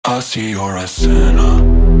I see you're a sinner,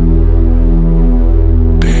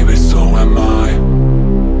 baby, so am I.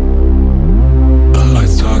 The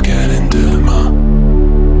lights are getting dimmer,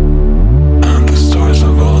 and the stars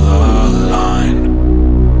have all aligned.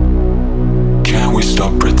 Can we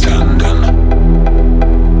stop pretending?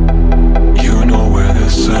 You know where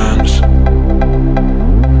this ends.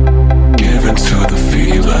 Give in to the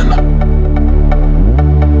feeling.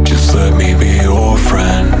 Just let me be your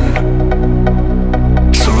friend.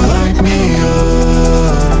 So light me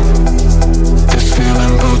up. This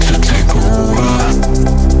feeling about to take over.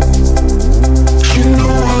 You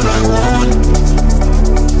know what I want.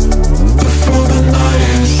 Before the night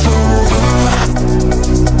is over,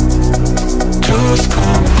 just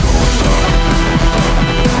come closer.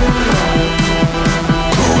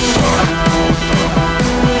 Closer.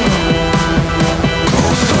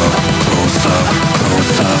 Closer, closer,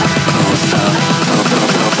 closer, closer,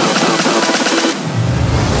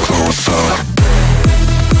 closer.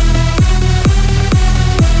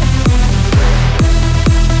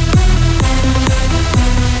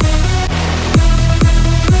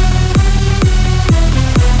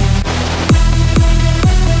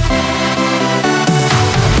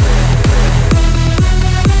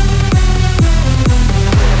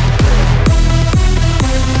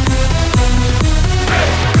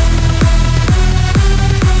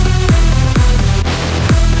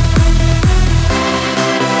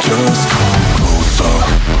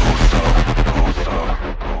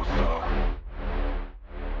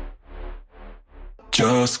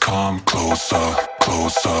 Just come closer. Just come closer,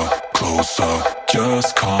 closer, closer.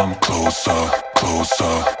 Just come closer,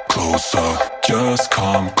 closer, closer. Just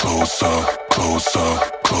come closer, closer,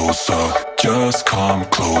 closer. Just come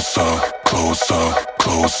closer, closer,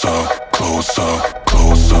 closer, closer,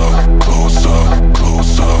 closer, closer,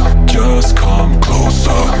 closer. Just come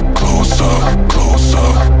closer, closer, closer.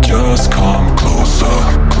 Just come closer,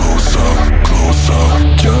 closer, closer.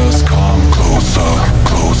 Just come closer,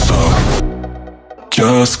 closer.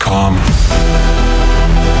 Just come.